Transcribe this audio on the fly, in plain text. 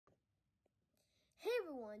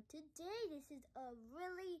everyone. Today this is a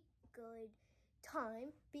really good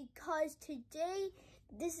time because today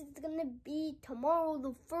this is gonna be tomorrow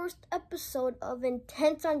the first episode of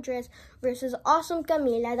Intense Andres versus Awesome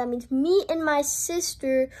Camila. That means me and my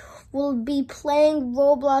sister will be playing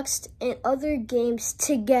Roblox and other games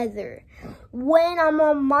together. When I'm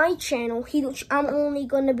on my channel, I'm only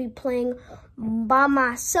gonna be playing by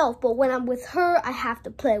myself, but when I'm with her, I have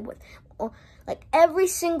to play with. Like every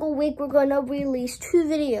single week, we're gonna release 2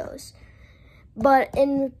 videos, but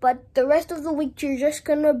the rest of the week you're just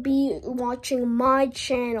gonna be watching my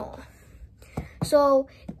channel. So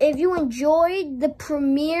if you enjoyed the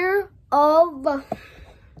premiere of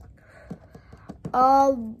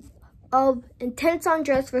Intense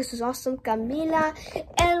Andres versus Awesome Camila,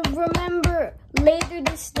 and remember, later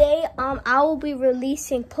this day, I will be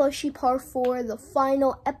releasing Plushie Part 4, the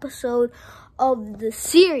final episode of the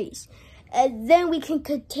series. And then we can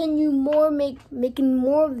continue making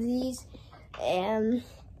more of these. And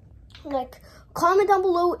comment down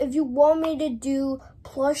below if you want me to do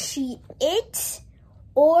Plushie It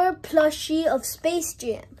or Plushie of Space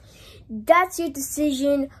Jam. That's your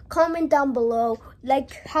decision. Comment down below,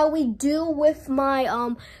 like how we do with my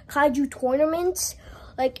kaiju tournaments.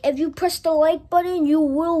 Like if you press the like button, you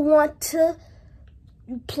will want to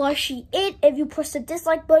Plushie It. If you press the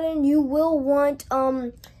dislike button, you will want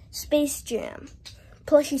Space Jam,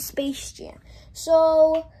 Plushie Space Jam.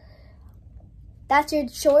 So that's your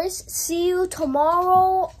choice. See you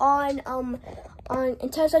tomorrow on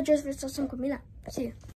Intense Andres vs Awesome Camila. See you.